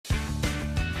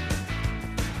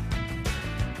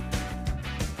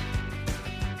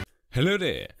Hello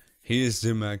there, here's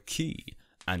the Maxis,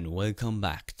 and welcome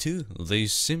back to The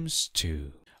Sims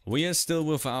 2. We are still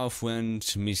with our friend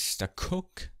Mr.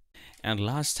 Cook, and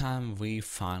last time we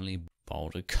finally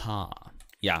bought a car.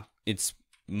 Yeah, it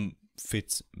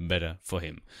fits better for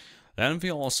him. Then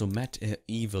we also met an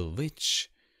evil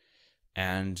witch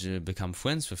and become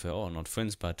friends with her, or not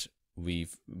friends, but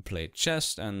we've played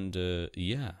chess and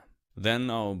yeah. Then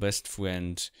our best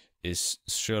friend is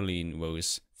Shirley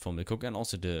Rose from the cook and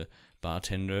also the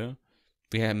bartender.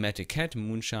 We have met a cat,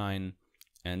 Moonshine,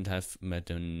 and have met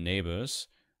the neighbors.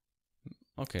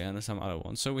 Okay, and some other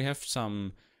ones. So we have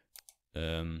some,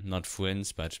 not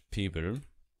friends, but people.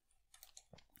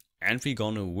 And we're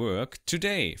gonna work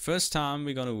today. First time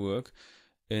we're gonna work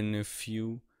in a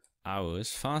few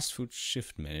hours. Fast food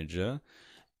shift manager.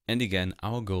 And again,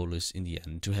 our goal is in the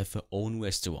end to have our own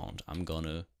restaurant. I'm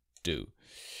gonna do.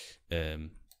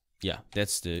 Yeah,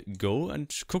 that's the goal,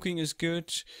 and cooking is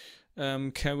good.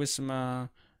 Charisma,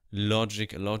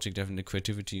 logic definitely,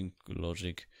 creativity,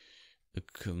 logic,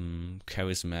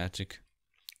 charismatic,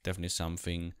 definitely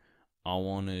something I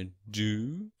wanna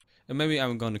do. And maybe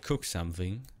I'm gonna cook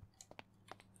something.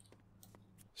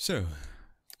 So,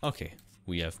 okay,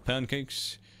 we have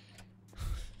pancakes.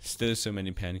 Still so many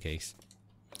pancakes.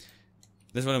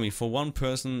 That's what I mean, for one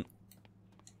person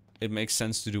it makes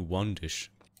sense to do one dish.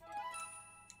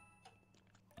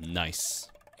 Nice.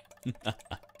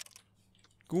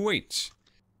 Great.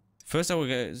 First I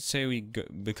will say we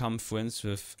become friends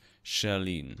with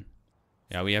Charlene.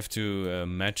 Yeah, we have to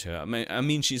match her. I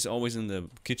mean she's always in the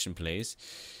kitchen place,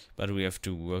 but we have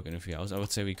to work in a few hours. I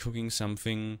would say we're cooking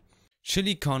something.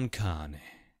 Chili con carne.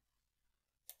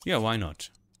 Yeah, why not?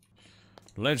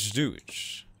 Let's do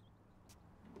it.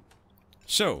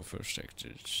 So, first take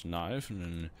this knife and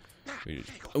then we...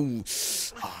 Oh,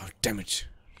 damn it.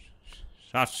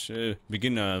 That's a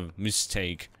beginner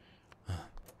mistake.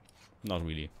 Not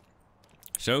really.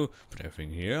 So, put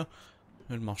everything here.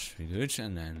 It must be good,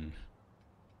 and then...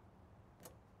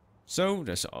 So,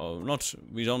 that's all.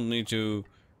 We don't need to...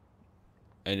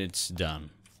 And it's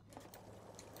done.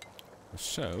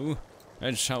 So,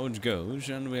 that's how it goes,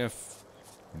 and we have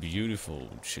beautiful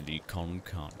chili con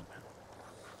carne.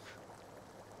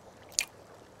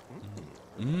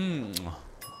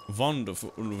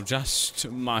 Wonderful, just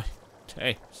my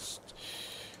taste.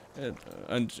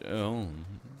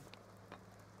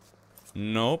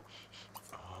 Nope.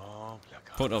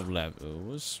 Pot of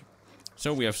leftovers.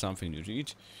 So we have something to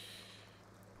eat.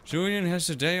 Julien has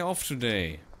a day off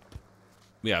today.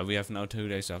 Yeah, we have now 2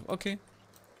 days off. Okay.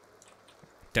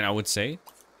 Then I would say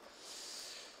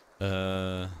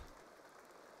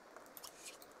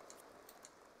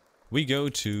we go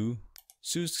to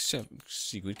Suzette's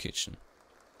secret kitchen.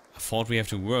 I thought we have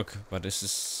to work, but this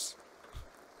is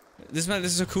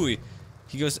so cool.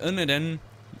 He goes in and then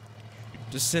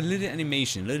just a little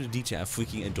animation, a little detail,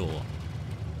 freaking adore.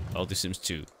 Oh, The Sims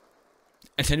 2.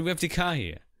 And then we have the car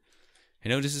here. You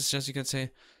know, this is just, you can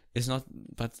say, it's not,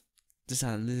 but these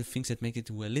are little things that make it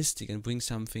realistic and bring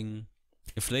something,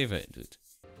 a flavor into it.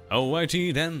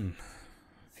 Alrighty then.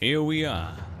 Here we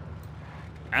are.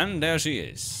 And there she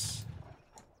is.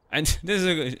 And this is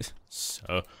a good...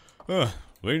 So,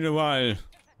 wait a while.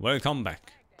 Welcome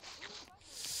back.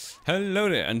 Hello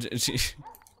there, and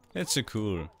that's so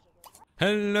cool.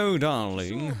 Hello,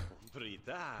 darling.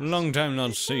 Long time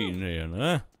not seen here,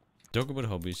 huh? Talk about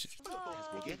hobbies.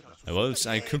 Well,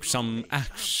 I cook some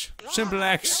eggs. Simple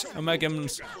eggs. I make them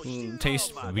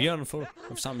taste beautiful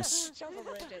with some...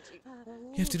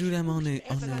 You have to do them on a...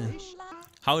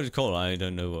 How is it called? I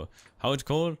don't know. How it's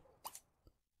called?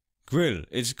 Grill.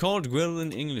 It's called grill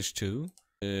in English too.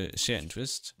 Share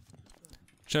interest.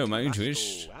 So my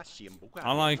interest,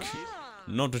 I like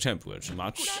not the temperature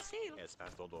much.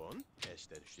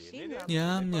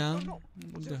 Yeah.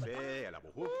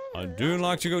 I do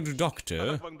like to go to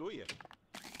doctor.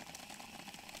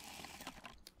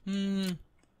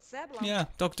 Yeah,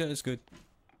 doctor is good.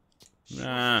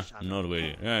 Nah, not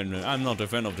really. No, I'm not a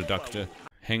fan of the doctor.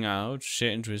 Hang out,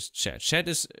 share interest, chat. Chat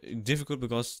is difficult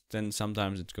because then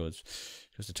sometimes it goes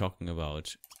because they're talking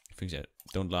about things I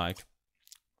don't like.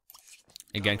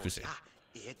 Again, Crusade.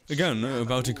 Again,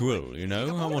 about the grill, you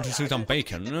know? I want to see some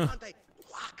bacon. Yeah.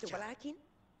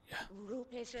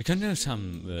 You can have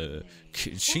some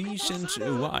cheese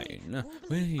and wine.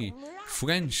 Very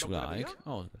French-like.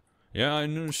 Oh, yeah, I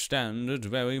understand it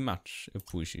very much.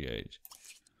 Appreciate.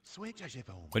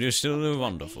 But you're still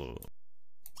wonderful.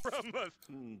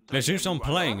 Let's do some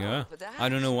playing, huh? I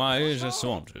don't know why, I just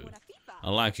want to. I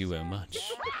like you very much.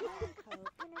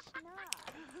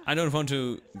 I don't want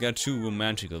to get too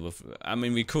romantical with... I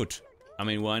mean, we could. I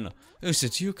mean, why not? Oh, is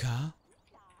it your car?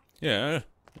 Yeah,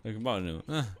 like about new.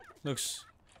 Looks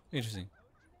interesting.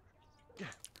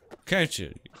 Catch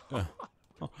it.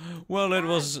 Well, it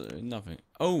was nothing.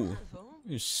 Oh,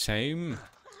 same.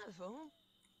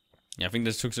 Yeah, I think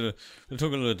this took a little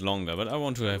bit longer, but I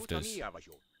want to have this. Yeah,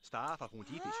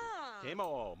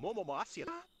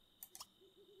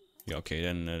 okay,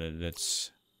 then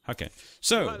that's okay.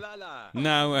 So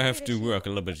now I have to work a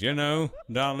little bit, you know,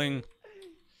 darling.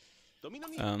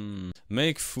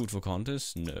 Make food for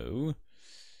contest? No.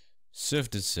 Serve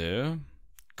dessert.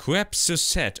 Crêpe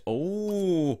Suzette.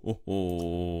 Oh,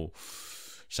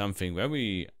 something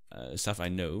very stuff I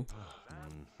know.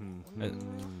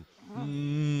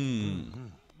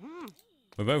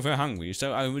 We're both very hungry,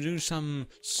 so I will do some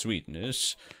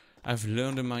sweetness. I've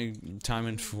learned in my time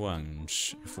in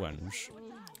France,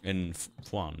 in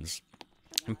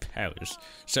Paris.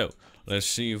 So let's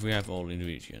see if we have all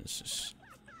ingredients.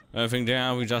 I think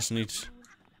there we just need.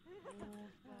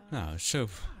 Now, so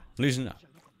listen up.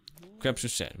 Crêpe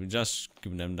Suzette, we just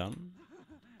give them done.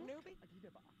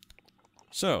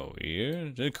 So here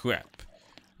the crêpe,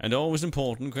 and always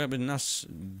important, crêpe nuts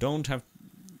don't have.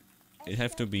 It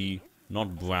have to be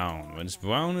not brown. When it's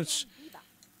brown, it's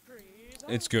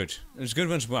good. It's good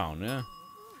when it's brown, yeah.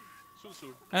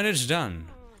 And it's done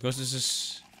because this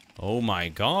is. Oh my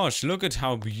gosh! Look at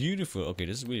how beautiful. Okay,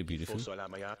 this is really beautiful.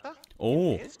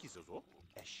 Oh.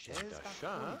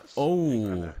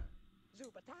 Oh.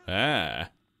 Ah.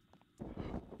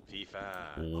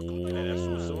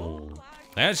 Oh.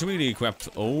 That's really crêpe.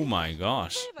 Oh my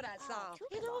gosh.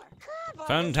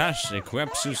 Fantastic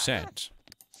crêpe Suzette.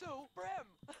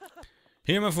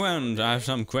 Here, my friend, I have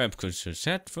some crêpe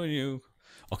Suzette for you.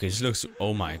 Okay, this looks.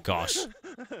 Oh my gosh.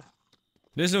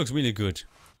 This looks really good.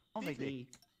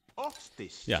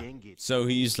 Yeah. So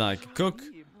he's like a cook.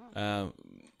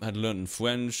 Had learned in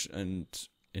French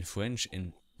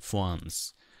in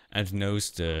France, and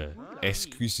knows the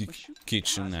exclusive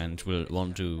kitchen and will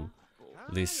want to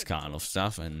this kind of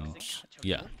stuff, and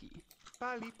yeah.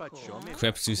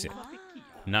 Crêpe Suzette.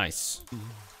 Nice.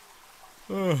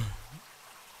 Oh,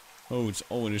 it's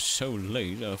already so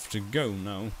late. I have to go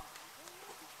now.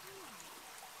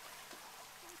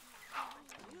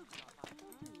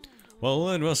 Well,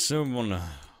 it was so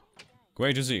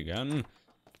great to see you again.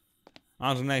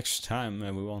 Until next time,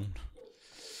 everyone.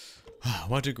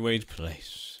 What a great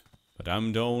place. But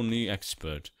I'm the only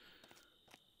expert.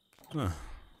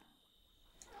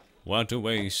 What a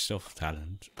waste of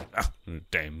talent.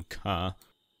 Damn car.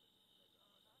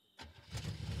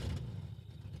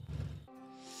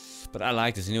 But I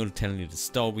like this, you know, telling you the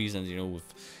stories, and you know,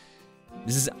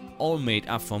 this is all made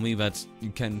up for me, but you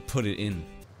can put it in.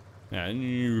 Yeah.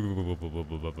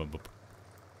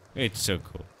 It's so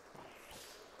cool.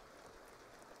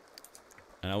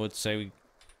 And I would say we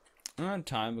on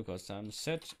time because I'm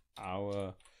set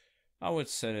our. I would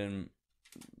set in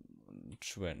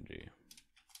 20.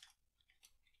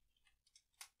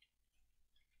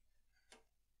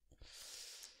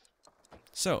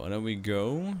 So there we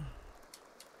go.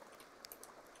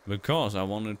 Because I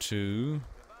wanted to.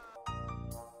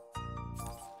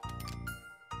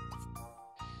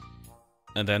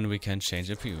 And then we can change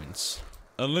appearance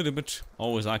a little bit.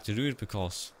 Always like to do it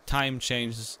because time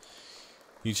changes.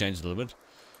 You change a little bit.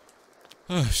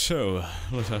 So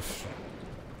let's have.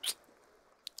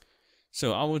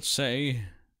 So I would say,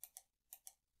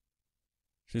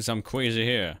 since I'm crazy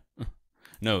here,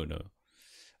 no.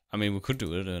 I mean, we could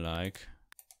do it like.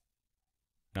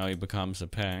 Now he becomes a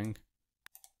punk.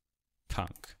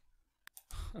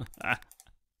 I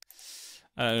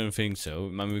don't think so. I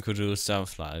mean, we could do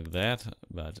stuff like that,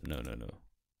 but no.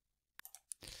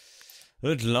 A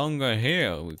little longer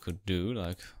hair we could do,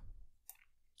 like.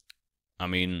 I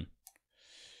mean,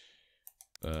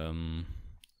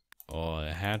 or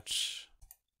a hat.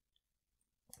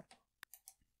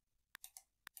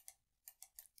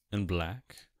 In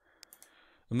black.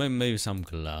 Maybe some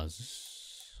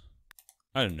glasses.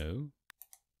 I don't know.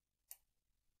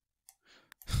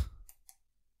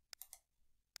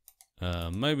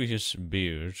 Maybe his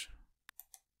beard.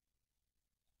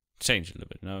 Change a little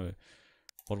bit. Now,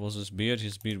 what was his beard?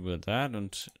 His beard with that,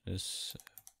 and his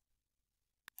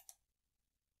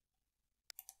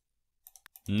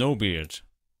no beard.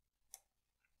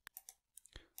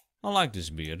 I like this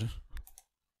beard.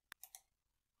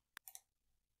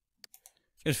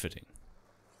 It's fitting.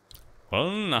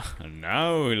 Well,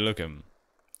 now we look him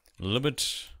a little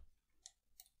bit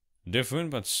different,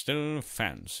 but still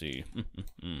fancy.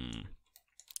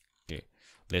 Okay,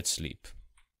 let's sleep.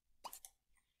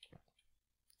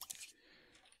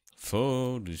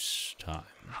 For this time.